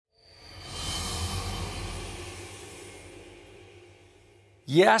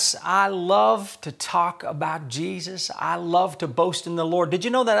Yes, I love to talk about Jesus. I love to boast in the Lord. Did you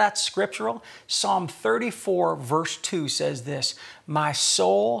know that that's scriptural? Psalm 34 verse 2 says this, "My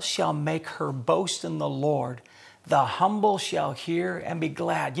soul shall make her boast in the Lord. The humble shall hear and be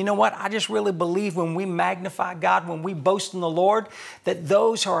glad." You know what? I just really believe when we magnify God, when we boast in the Lord, that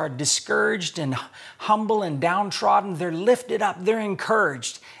those who are discouraged and humble and downtrodden, they're lifted up, they're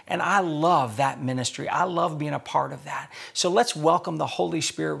encouraged. And I love that ministry. I love being a part of that. So let's welcome the Holy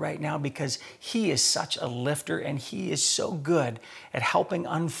Spirit right now, because He is such a lifter and He is so good at helping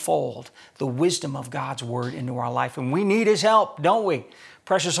unfold the wisdom of God's Word into our life. And we need His help, don't we?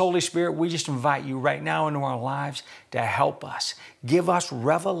 Precious Holy Spirit, we just invite you right now into our lives to help us. Give us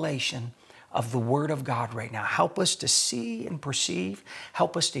revelation of the Word of God right now. Help us to see and perceive.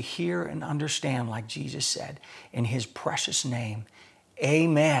 Help us to hear and understand, like Jesus said. In His precious name,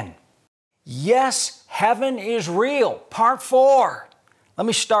 amen. Yes, heaven is real. Part 4. Let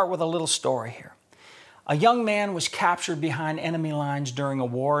me start with a little story here. A young man was captured behind enemy lines during a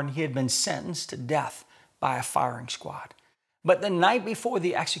war, and he had been sentenced to death by a firing squad. But the night before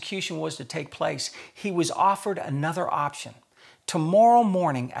the execution was to take place, he was offered another option. Tomorrow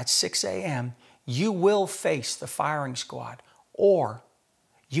morning at 6 a.m., you will face the firing squad, or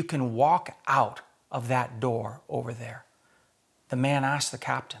you can walk out of that door over there. The man asked the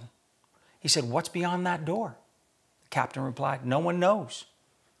captain. He said, "What's beyond that door?" The captain replied, "No one knows.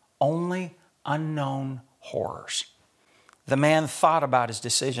 Only unknown horrors." The man thought about his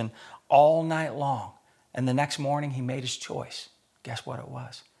decision all night long. And the next morning, he made his choice. Guess what it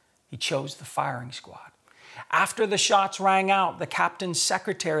was? He chose the firing squad. After the shots rang out, the captain's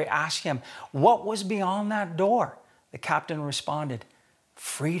secretary asked him, "What was beyond that door?" The captain responded,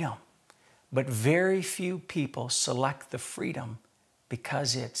 "Freedom." But very few people select the freedom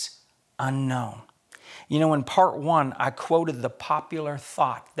because it's unknown. You know, in part 1, I quoted the popular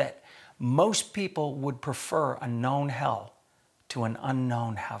thought that most people would prefer a known hell to an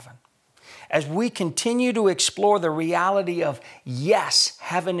unknown heaven. As we continue to explore the reality of, yes,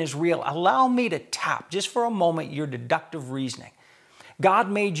 heaven is real, allow me to tap just for a moment your deductive reasoning. God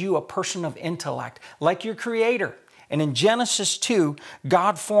made you a person of intellect, like your Creator. And in Genesis 2,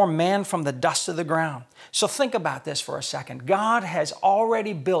 God formed man from the dust of the ground. So think about this for a second. God has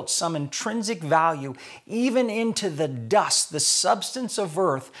already built some intrinsic value even into the dust, the substance of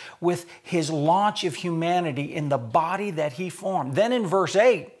earth, with His launch of humanity in the body that He formed. Then in verse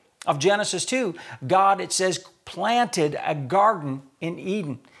 8, of Genesis 2, God, it says, planted a garden in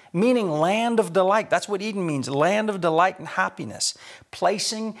Eden, meaning land of delight. That's what Eden means, land of delight and happiness,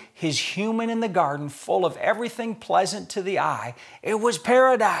 placing His human in the garden full of everything pleasant to the eye. It was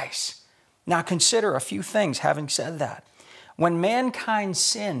paradise. Now consider a few things having said that. When mankind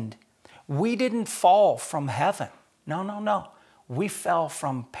sinned, we didn't fall from heaven. No. We fell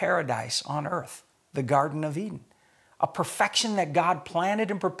from paradise on earth, the Garden of Eden. A perfection that God planted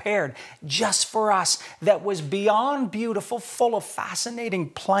and prepared just for us, that was beyond beautiful, full of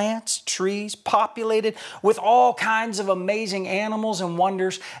fascinating plants, trees, populated with all kinds of amazing animals and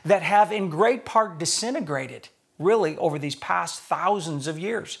wonders that have in great part disintegrated, really, over these past thousands of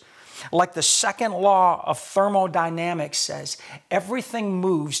years. Like the second law of thermodynamics says, everything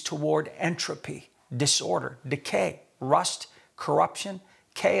moves toward entropy, disorder, decay, rust, corruption,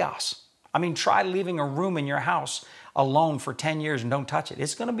 chaos. I mean, try leaving a room in your house alone for 10 years and don't touch it.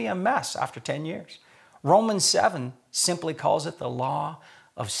 It's going to be a mess after 10 years. Romans 7 simply calls it the law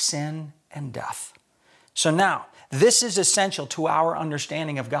of sin and death. So now, this is essential to our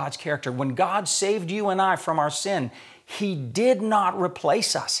understanding of God's character. When God saved you and I from our sin, He did not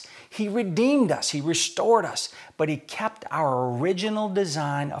replace us. He redeemed us. He restored us. But He kept our original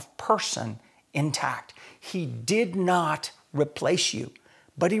design of person intact. He did not replace you,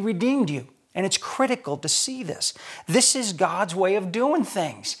 but He redeemed you. And it's critical to see this. This is God's way of doing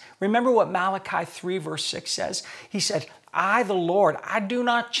things. Remember what Malachi 3 verse 6 says? He said, "I, the Lord, I do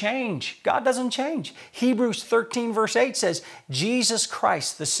not change." God doesn't change. Hebrews 13 verse 8 says, "Jesus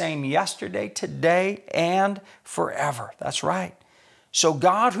Christ, the same yesterday, today, and forever." That's right. So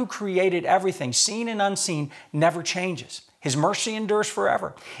God, who created everything, seen and unseen, never changes. His mercy endures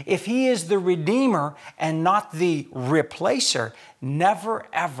forever. If He is the Redeemer and not the replacer, never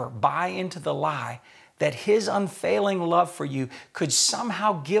ever buy into the lie that His unfailing love for you could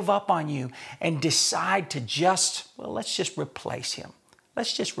somehow give up on you and decide to let's just replace Him.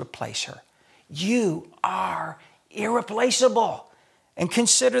 Let's just replace her. You are irreplaceable. And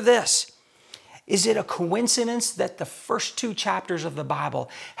consider this. Is it a coincidence that the first 2 chapters of the Bible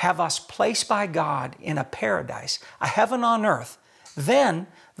have us placed by God in a paradise, a heaven on earth? Then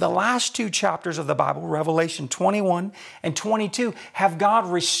The last two chapters of the Bible, Revelation 21 and 22, have God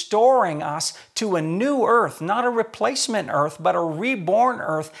restoring us to a new earth, not a replacement earth, but a reborn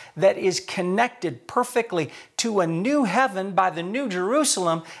earth that is connected perfectly to a new heaven by the new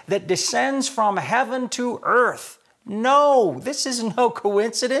Jerusalem that descends from heaven to earth. No, this is no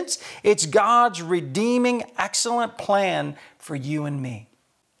coincidence. It's God's redeeming, excellent plan for you and me.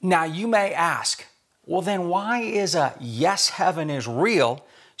 Now you may ask, well then why is a yes, heaven is real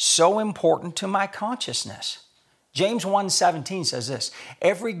so important to my consciousness? James 1:17 says this,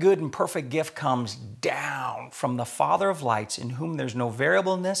 every good and perfect gift comes down from the Father of lights, in whom there's no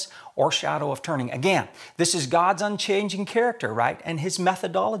variableness or shadow of turning. Again, this is God's unchanging character, right? And His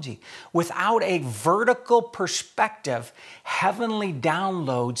methodology. Without a vertical perspective, heavenly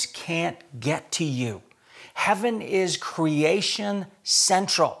downloads can't get to you. Heaven is creation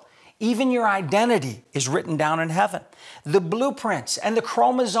central. Even your identity is written down in heaven. The blueprints and the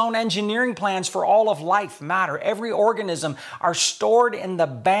chromosome engineering plans for all of life, matter, every organism are stored in the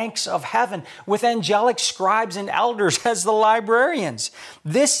banks of heaven with angelic scribes and elders as the librarians.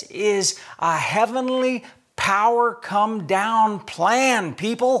 This is a heavenly power come down plan,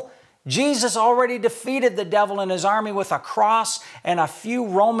 people. Jesus already defeated the devil and his army with a cross and a few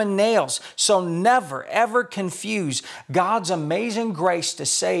Roman nails. So never, ever confuse God's amazing grace to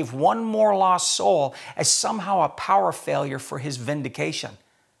save one more lost soul as somehow a power failure for His vindication.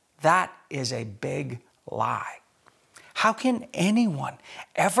 That is a big lie. How can anyone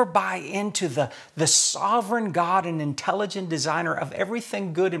ever buy into the sovereign God and intelligent designer of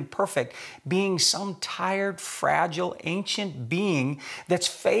everything good and perfect being some tired, fragile, ancient being that's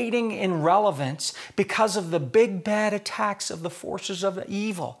fading in relevance because of the big bad attacks of the forces of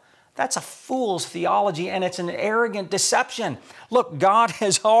evil? That's a fool's theology, and it's an arrogant deception. Look, God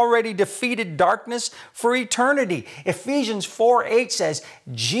has already defeated darkness for eternity. Ephesians 4:8 says,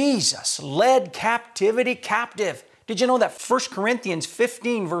 Jesus led captivity captive. Did you know that 1 Corinthians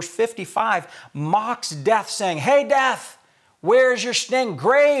 15 verse 55 mocks death, saying, hey death, where's your sting?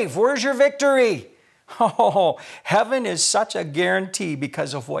 Grave, where's your victory? Oh, heaven is such a guarantee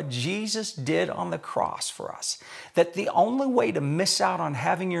because of what Jesus did on the cross for us, that the only way to miss out on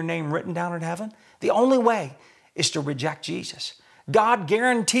having your name written down in heaven, the only way is to reject Jesus. God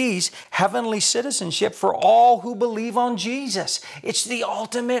guarantees heavenly citizenship for all who believe on Jesus. It's the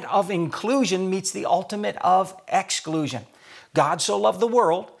ultimate of inclusion meets the ultimate of exclusion. God so loved the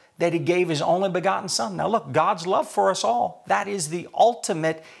world that He gave His only begotten Son. Now look, God's love for us all, that is the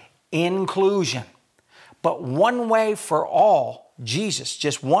ultimate inclusion. But one way for all, Jesus,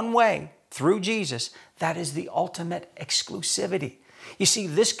 just one way through Jesus, that is the ultimate exclusivity. You see,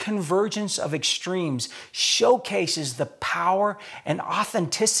 this convergence of extremes showcases the power and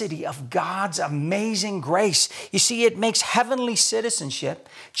authenticity of God's amazing grace. You see, it makes heavenly citizenship,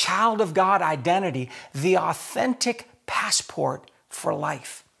 child of God identity, the authentic passport for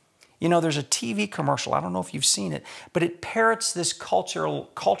life. You know, there's a TV commercial, I don't know if you've seen it, but it parrots this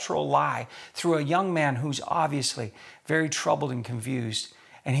cultural lie through a young man who's obviously very troubled and confused.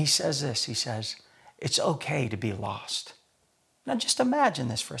 And he says this, he says, it's okay to be lost. Now just imagine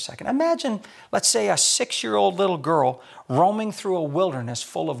this for a second. Imagine, let's say, a 6-year-old little girl roaming through a wilderness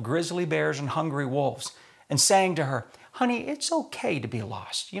full of grizzly bears and hungry wolves and saying to her, honey, it's okay to be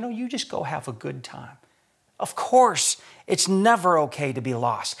lost. You know, you just go have a good time. Of course, it's never okay to be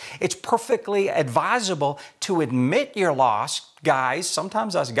lost. It's perfectly advisable to admit you're lost. Guys,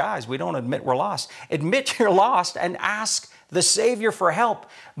 sometimes us guys, we don't admit we're lost. Admit you're lost and ask the Savior for help.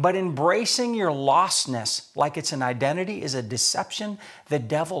 But embracing your lostness like it's an identity is a deception the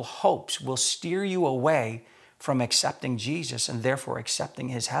devil hopes will steer you away from accepting Jesus and therefore accepting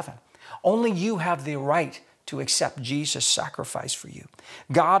His heaven. Only you have the right to accept Jesus' sacrifice for you.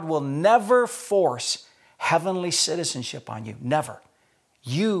 God will never force heavenly citizenship on you. Never.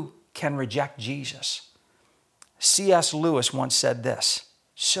 You can reject Jesus. C.S. Lewis once said this,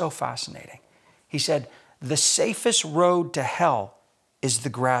 so fascinating. He said, the safest road to hell is the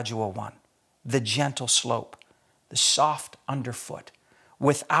gradual one, the gentle slope, the soft underfoot,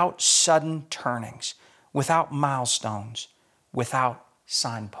 without sudden turnings, without milestones, without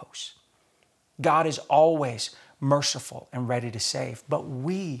signposts. God is always merciful and ready to save, but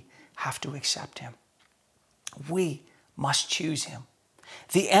we have to accept Him. We must choose Him.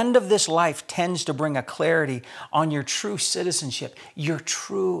 The end of this life tends to bring a clarity on your true citizenship, your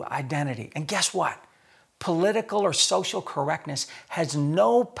true identity. And guess what? Political or social correctness has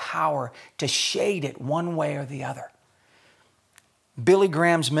no power to shade it one way or the other. Billy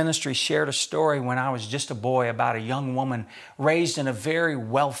Graham's ministry shared a story when I was just a boy about a young woman raised in a very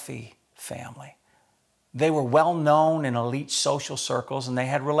wealthy family. They were well known in elite social circles, and they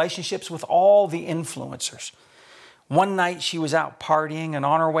had relationships with all the influencers. One night she was out partying, and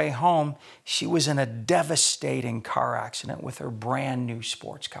on her way home, she was in a devastating car accident with her brand new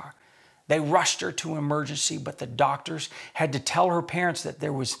sports car. They rushed her to emergency, but the doctors had to tell her parents that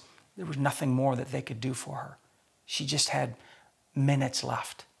there was nothing more that they could do for her. She just had minutes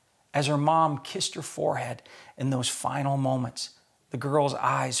left. As her mom kissed her forehead in those final moments, the girl's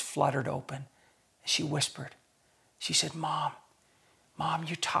eyes fluttered open. She whispered, she said, Mom,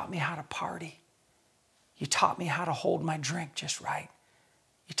 you taught me how to party. You taught me how to hold my drink just right.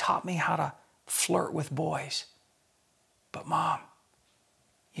 You taught me how to flirt with boys. But Mom,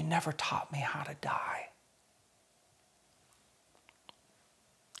 you never taught me how to die.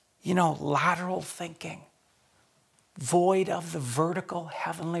 You know, lateral thinking, void of the vertical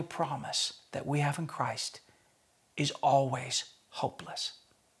heavenly promise that we have in Christ, is always hopeless.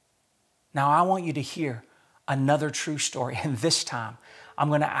 Now, I want you to hear another true story, and this time I'm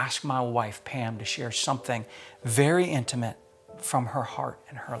going to ask my wife, Pam, to share something very intimate from her heart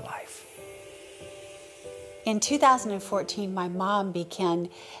and her life. In 2014, my mom began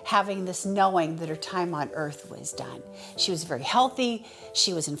having this knowing that her time on earth was done. She was very healthy,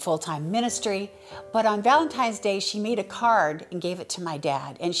 she was in full-time ministry, but on Valentine's Day, she made a card and gave it to my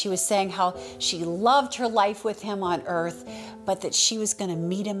dad. And she was saying how she loved her life with him on earth, but that she was gonna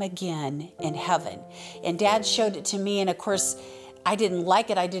meet him again in heaven. And Dad showed it to me, and of course, I didn't like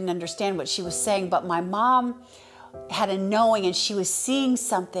it, I didn't understand what she was saying, but my mom had a knowing, and she was seeing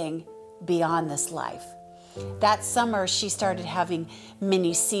something beyond this life. That summer, she started having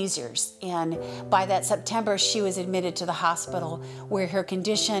mini seizures, and by that September, she was admitted to the hospital where her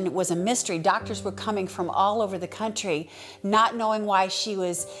condition was a mystery. Doctors were coming from all over the country, not knowing why she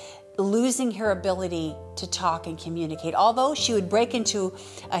was losing her ability to talk and communicate. Although she would break into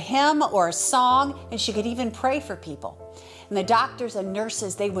a hymn or a song, and she could even pray for people. And the doctors and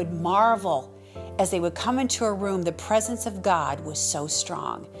nurses, they would marvel as they would come into a room. The presence of God was so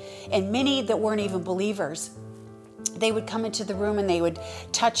strong. And many that weren't even believers, they would come into the room and they would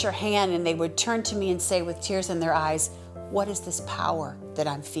touch her hand, and they would turn to me and say with tears in their eyes, "What is this power that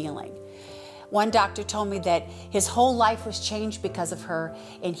I'm feeling?" One doctor told me that his whole life was changed because of her,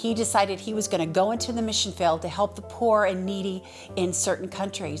 and he decided he was going to go into the mission field to help the poor and needy in certain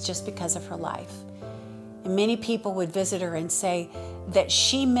countries just because of her life. And many people would visit her and say that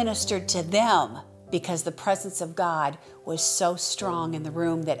she ministered to them because the presence of God was so strong in the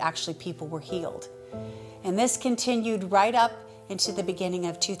room that actually people were healed. And this continued right up into the beginning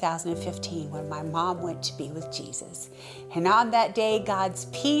of 2015 when my mom went to be with Jesus. And on that day, God's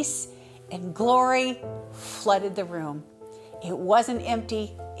peace and glory flooded the room. It wasn't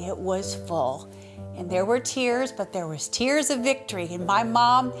empty, it was full. And there were tears, but there was tears of victory. And my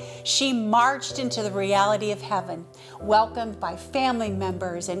mom, she marched into the reality of heaven, welcomed by family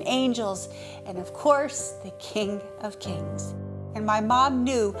members and angels, and of course, the King of Kings. And my mom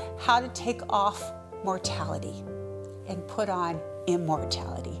knew how to take off mortality and put on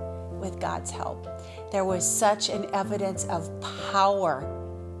immortality with God's help. There was such an evidence of power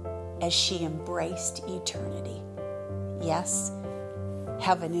as she embraced eternity. Yes,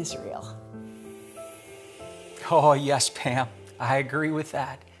 heaven is real. Oh, yes, Pam, I agree with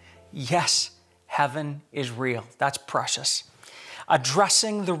that. Yes, heaven is real. That's precious.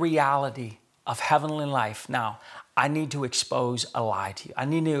 Addressing the reality of heavenly life. Now, I need to expose a lie to you. I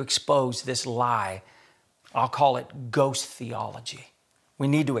need to expose this lie. I'll call it ghost theology. We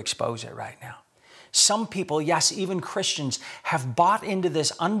need to expose it right now. Some people, yes, even Christians, have bought into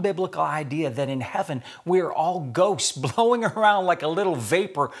this unbiblical idea that in heaven we're all ghosts blowing around like a little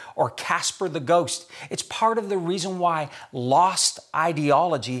vapor, or Casper the Ghost. It's part of the reason why lost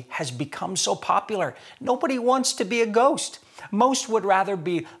ideology has become so popular. Nobody wants to be a ghost. Most would rather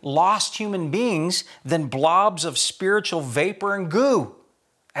be lost human beings than blobs of spiritual vapor and goo.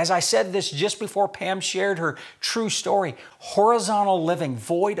 As I said this just before Pam shared her true story, horizontal living,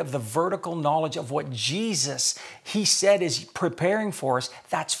 void of the vertical knowledge of what Jesus, He said, is preparing for us,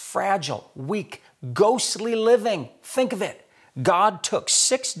 that's fragile, weak, ghostly living. Think of it. God took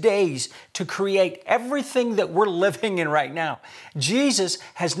 6 days to create everything that we're living in right now. Jesus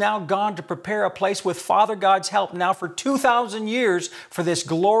has now gone to prepare a place with Father God's help now for 2,000 years for this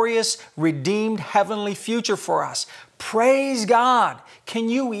glorious, redeemed, heavenly future for us. Praise God. Can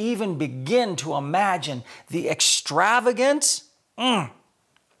you even begin to imagine the extravagance?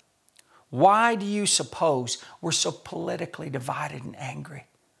 Why do you suppose we're so politically divided and angry?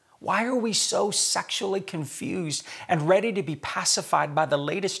 Why are we so sexually confused and ready to be pacified by the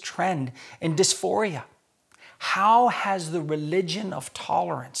latest trend in dysphoria? How has the religion of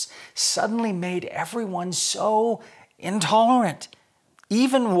tolerance suddenly made everyone so intolerant?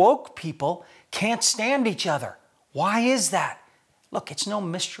 Even woke people can't stand each other. Why is that? Look, it's no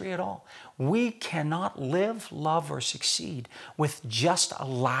mystery at all. We cannot live, love, or succeed with just a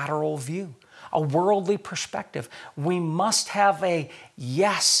lateral view, a worldly perspective. We must have a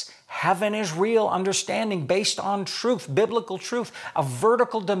yes, heaven is real understanding based on truth, biblical truth, a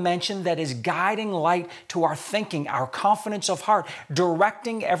vertical dimension that is guiding light to our thinking, our confidence of heart,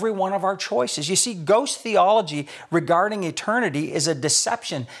 directing every one of our choices. You see, ghost theology regarding eternity is a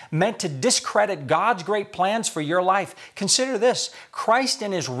deception meant to discredit God's great plans for your life. Consider this: Christ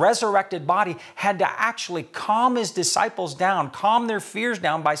in his resurrected body had to actually calm his disciples down, calm their fears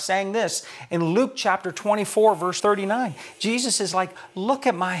down by saying this in Luke chapter 24, verse 39. Jesus is like, look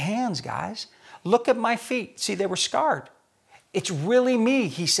at my hands, guys. Look at my feet. See, they were scarred. It's really me.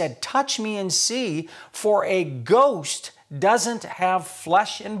 He said, touch me and see, for a ghost doesn't have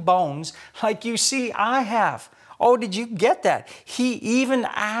flesh and bones like you see I have. Oh, did you get that? He even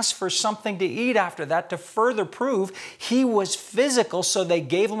asked for something to eat after that to further prove he was physical, so they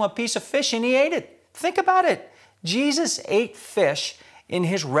gave him a piece of fish and he ate it. Think about it. Jesus ate fish in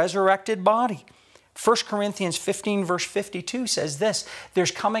his resurrected body. 1 Corinthians 15 verse 52 says this: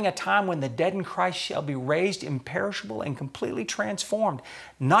 there's coming a time when the dead in Christ shall be raised imperishable and completely transformed.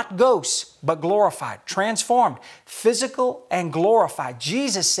 Not ghosts, but glorified, transformed, physical and glorified.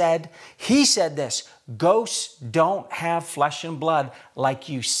 Jesus said, he said this: ghosts don't have flesh and blood like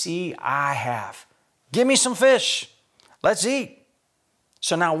you see I have. Give me some fish. Let's eat.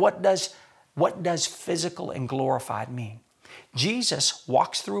 So now what does physical and glorified mean? Jesus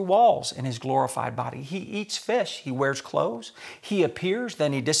walks through walls in his glorified body. He eats fish. He wears clothes. He appears,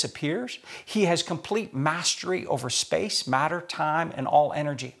 then he disappears. He has complete mastery over space, matter, time, and all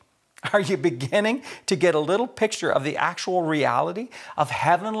energy. Are you beginning to get a little picture of the actual reality of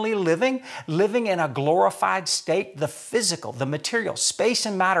heavenly living, living in a glorified state? The physical, the material, space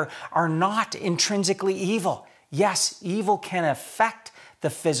and matter are not intrinsically evil. Yes, evil can affect the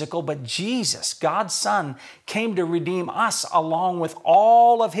physical, but Jesus, God's Son, came to redeem us along with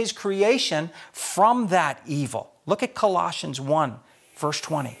all of his creation from that evil. Look at Colossians 1, verse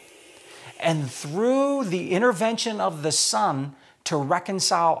 20. And through the intervention of the Son to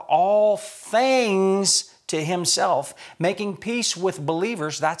reconcile all things to himself, making peace with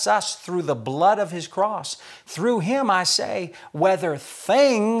believers, that's us, through the blood of his cross. Through him, I say, whether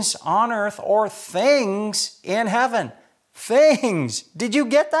things on earth or things in heaven. Things. Did you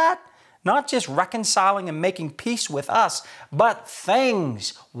get that? Not just reconciling and making peace with us, but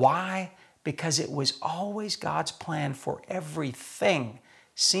things. Why? Because it was always God's plan for everything,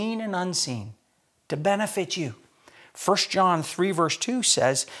 seen and unseen, to benefit you. 1 John 3 verse 2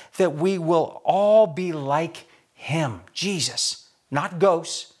 says that we will all be like him, Jesus, not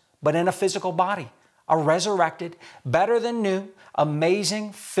ghosts, but in a physical body, a resurrected, better than new,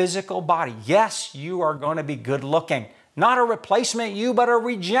 amazing physical body. Yes, you are going to be good looking. Not a replacement you, but a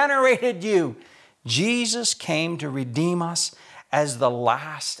regenerated you. Jesus came to redeem us as the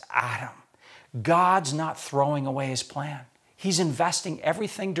last Adam. God's not throwing away his plan. He's investing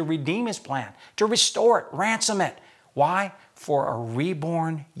everything to redeem his plan, to restore it, ransom it. Why? For a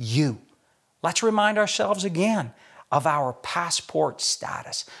reborn you. Let's remind ourselves again of our passport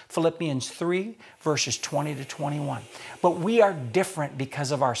status. Philippians 3 verses 20 to 21. But we are different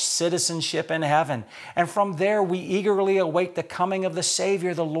because of our citizenship in heaven. And from there we eagerly await the coming of the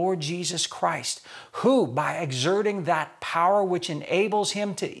Savior, the Lord Jesus Christ, who, by exerting that power which enables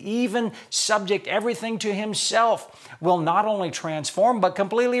him to even subject everything to himself, will not only transform but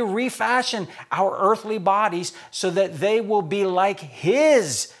completely refashion our earthly bodies so that they will be like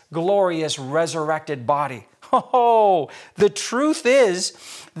his glorious resurrected body. Oh, the truth is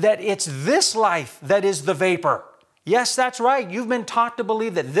that it's this life that is the vapor. Yes, that's right. You've been taught to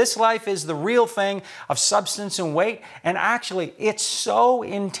believe that this life is the real thing of substance and weight. And actually, it's so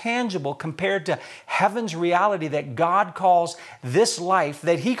intangible compared to heaven's reality that God calls this life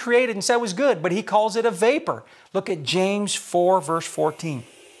that he created and said was good, but he calls it a vapor. Look at James 4, verse 14.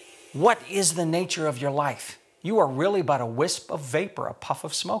 What is the nature of your life? You are really but a wisp of vapor, a puff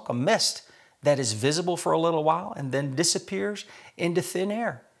of smoke, a mist that is visible for a little while and then disappears into thin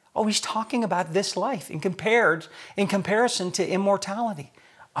air. Oh, he's talking about this life in comparison to immortality.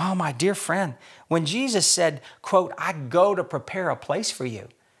 Oh, my dear friend, when Jesus said, quote, I go to prepare a place for you,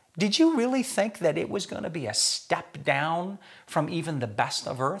 did you really think that it was going to be a step down from even the best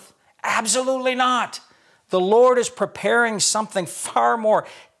of earth? Absolutely not. The Lord is preparing something far more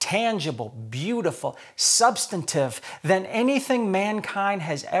tangible, beautiful, substantive than anything mankind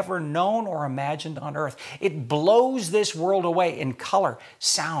has ever known or imagined on earth. It blows this world away in color,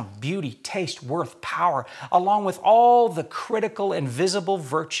 sound, beauty, taste, worth, power, along with all the critical and visible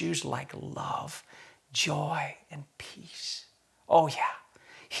virtues like love, joy, and peace. Oh yeah.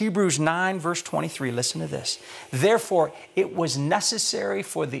 Hebrews 9 verse 23, listen to this. Therefore, it was necessary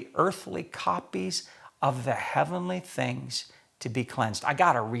for the earthly copies of the heavenly things to be cleansed. I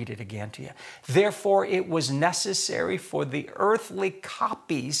got to read it again to you. Therefore, it was necessary for the earthly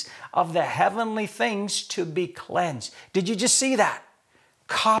copies of the heavenly things to be cleansed. Did you just see that?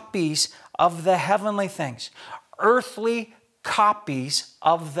 Copies of the heavenly things. Earthly copies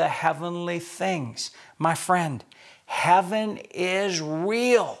of the heavenly things. My friend, heaven is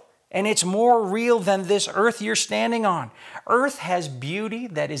real. And it's more real than this earth you're standing on. Earth has beauty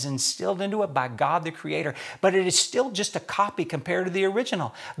that is instilled into it by God the Creator, but it is still just a copy compared to the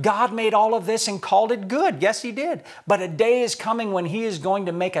original. God made all of this and called it good. Yes, He did. But a day is coming when He is going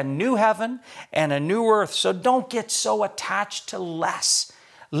to make a new heaven and a new earth. So don't get so attached to less.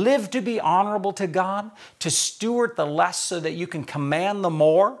 Live to be honorable to God, to steward the less so that you can command the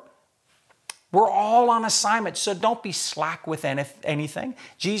more. We're all on assignment, so don't be slack with anything.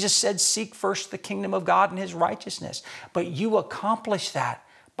 Jesus said, seek first the kingdom of God and His righteousness. But you accomplish that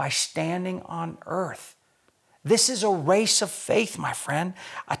by standing on earth. This is a race of faith, my friend,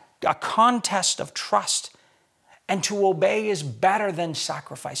 a contest of trust. And to obey is better than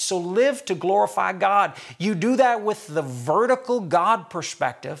sacrifice. So live to glorify God. You do that with the vertical God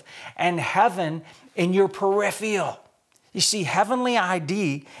perspective and heaven in your peripheral. You see, heavenly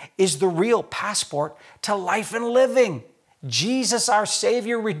ID is the real passport to life and living. Jesus, our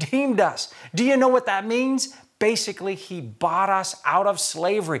Savior, redeemed us. Do you know what that means? Basically, He bought us out of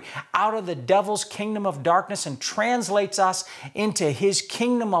slavery, out of the devil's kingdom of darkness, and translates us into His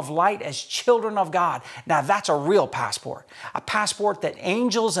kingdom of light as children of God. Now, that's a real passport, a passport that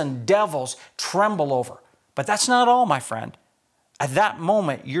angels and devils tremble over. But that's not all, my friend. At that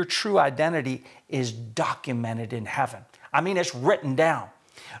moment, your true identity is documented in heaven. I mean, it's written down.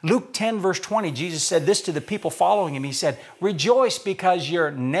 Luke 10 verse 20, Jesus said this to the people following Him. He said, rejoice because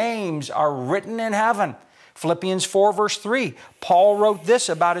your names are written in heaven. Philippians 4 verse 3, Paul wrote this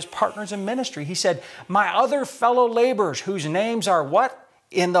about his partners in ministry. He said, my other fellow laborers whose names are what?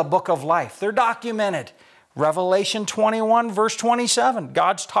 In the book of life. They're documented. Revelation 21 verse 27,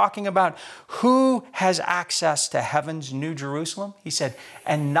 God's talking about who has access to heaven's new Jerusalem. He said,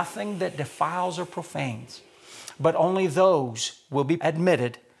 and nothing that defiles or profanes, but only those will be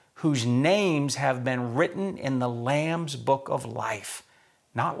admitted whose names have been written in the Lamb's book of life.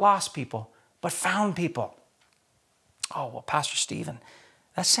 Not lost people, but found people. Oh, well, Pastor Stephen,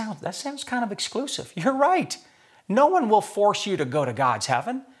 that sounds kind of exclusive. You're right. No one will force you to go to God's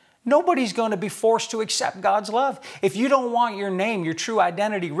heaven. Nobody's going to be forced to accept God's love. If you don't want your name, your true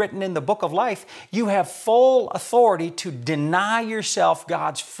identity written in the book of life, you have full authority to deny yourself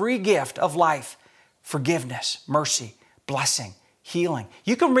God's free gift of life. Forgiveness, mercy, blessing, healing.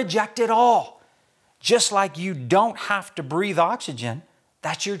 You can reject it all. Just like you don't have to breathe oxygen,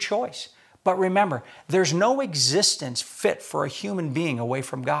 that's your choice. But remember, there's no existence fit for a human being away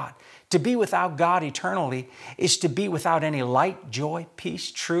from God. To be without God eternally is to be without any light, joy, peace,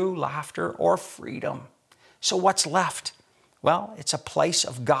 true laughter, or freedom. So what's left? Well, it's a place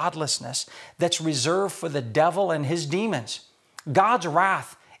of godlessness that's reserved for the devil and his demons. God's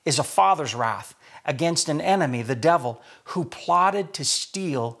wrath is a father's wrath against an enemy, the devil, who plotted to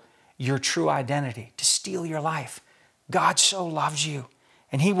steal your true identity, to steal your life. God so loves you,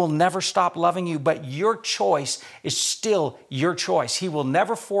 and He will never stop loving you, but your choice is still your choice. He will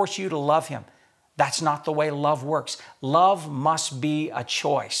never force you to love Him. That's not the way love works. Love must be a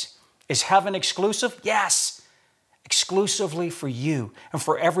choice. Is heaven exclusive? Yes. Exclusively for you and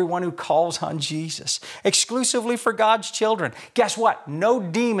for everyone who calls on Jesus. Exclusively for God's children. Guess what? No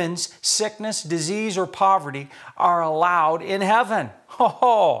demons, sickness, disease, or poverty are allowed in heaven.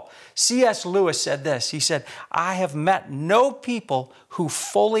 Oh, C.S. Lewis said this. He said, I have met no people who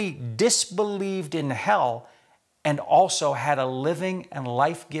fully disbelieved in hell and also had a living and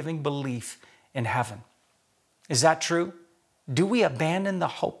life-giving belief in heaven. Is that true? Do we abandon the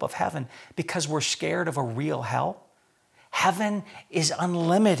hope of heaven because we're scared of a real hell? Heaven is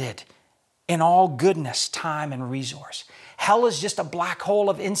unlimited in all goodness, time, and resource. Hell is just a black hole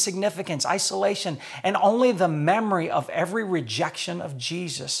of insignificance, isolation, and only the memory of every rejection of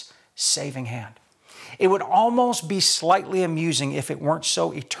Jesus' saving hand. It would almost be slightly amusing if it weren't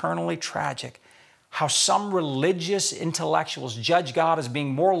so eternally tragic. how some religious intellectuals judge God as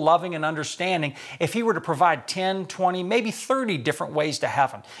being more loving and understanding if He were to provide 10, 20, maybe 30 different ways to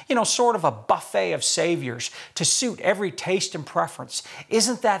heaven. You know, sort of a buffet of saviors to suit every taste and preference.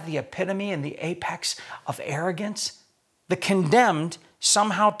 Isn't that the epitome and the apex of arrogance? The condemned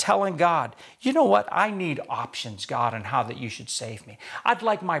somehow telling God, you know what, I need options, God, on how that you should save me. I'd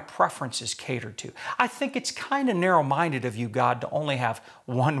like my preferences catered to. I think it's kind of narrow-minded of you, God, to only have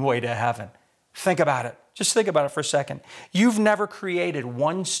one way to heaven. Think about it. Just think about it for a second. You've never created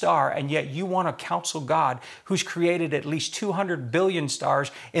one star, and yet you want to counsel God, who's created at least 200 billion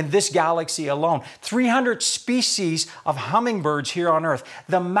stars in this galaxy alone, 300 species of hummingbirds here on Earth,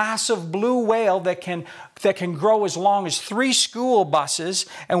 the massive blue whale that can grow as long as 3 school buses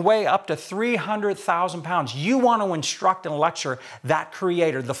and weigh up to 300,000 pounds. You want to instruct and lecture that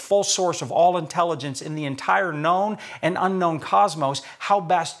Creator, the full source of all intelligence in the entire known and unknown cosmos, how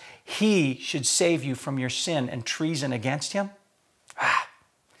best He should save you from your sin and treason against Him?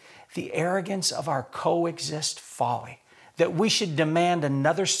 The arrogance of our coexist folly, that we should demand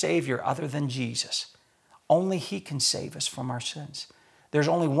another Savior other than Jesus. Only He can save us from our sins. There's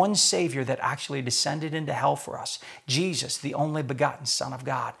only one Savior that actually descended into hell for us, Jesus, the only begotten Son of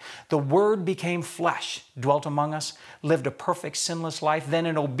God. The Word became flesh, dwelt among us, lived a perfect sinless life, then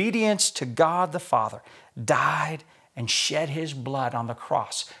in obedience to God the Father, died and shed His blood on the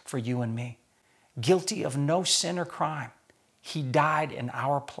cross for you and me. Guilty of no sin or crime, He died in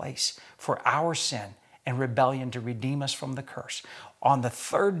our place for our sin and rebellion to redeem us from the curse. On the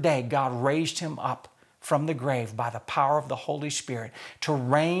third day, God raised Him up from the grave by the power of the Holy Spirit to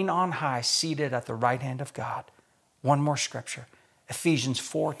reign on high, seated at the right hand of God. One more scripture, Ephesians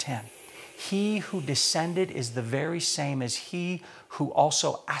 4:10. He who descended is the very same as He who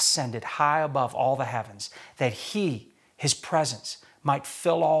also ascended high above all the heavens, that He, His presence, might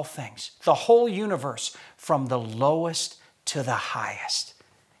fill all things, the whole universe, from the lowest to the highest.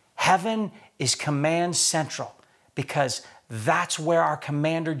 Heaven is command central because that's where our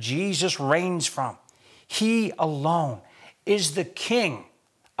commander Jesus reigns from. He alone is the King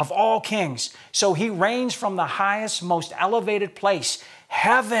of all kings. So He reigns from the highest, most elevated place,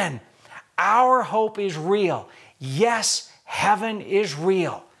 heaven. Our hope is real. Yes, heaven is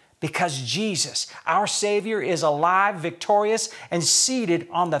real because Jesus, our Savior, is alive, victorious, and seated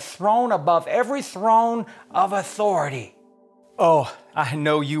on the throne above every throne of authority. Oh, I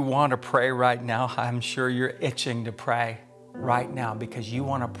know you want to pray right now. I'm sure you're itching to pray right now because you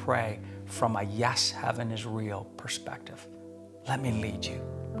want to pray from a yes, heaven is real perspective. Let me lead you.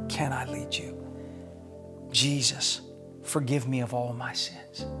 Can I lead you? Jesus, forgive me of all my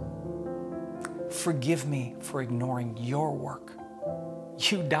sins. Forgive me for ignoring your work.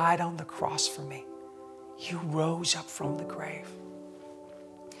 You died on the cross for me. You rose up from the grave.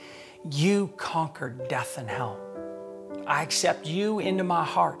 You conquered death and hell. I accept you into my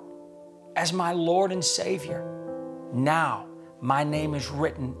heart as my Lord and Savior. Now, my name is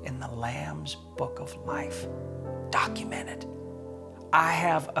written in the Lamb's Book of Life. Documented. I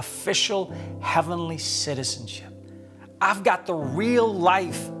have official heavenly citizenship. I've got the real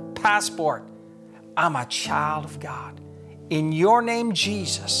life passport. I'm a child of God. In your name,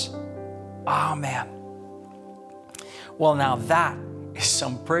 Jesus. Amen. Well, now that is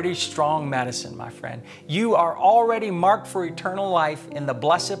some pretty strong medicine, my friend. You are already marked for eternal life in the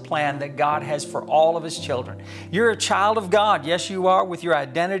blessed plan that God has for all of His children. You're a child of God. Yes, you are, with your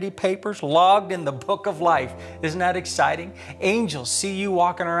identity papers logged in the book of life. Isn't that exciting? Angels see you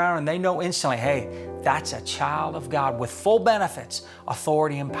walking around and they know instantly, hey, that's a child of God with full benefits,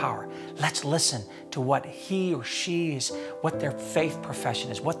 authority, and power. Let's listen to what he or she is, what their faith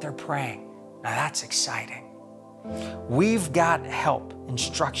profession is, what they're praying. Now that's exciting. We've got help,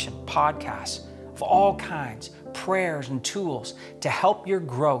 instruction, podcasts of all kinds, prayers and tools to help your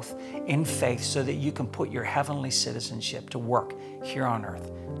growth in faith so that you can put your heavenly citizenship to work here on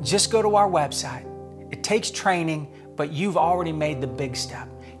earth. Just go to our website. It takes training, but you've already made the big step.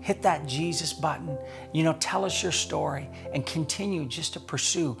 Hit that Jesus button, tell us your story and continue just to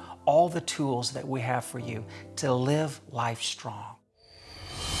pursue all the tools that we have for you to live life strong.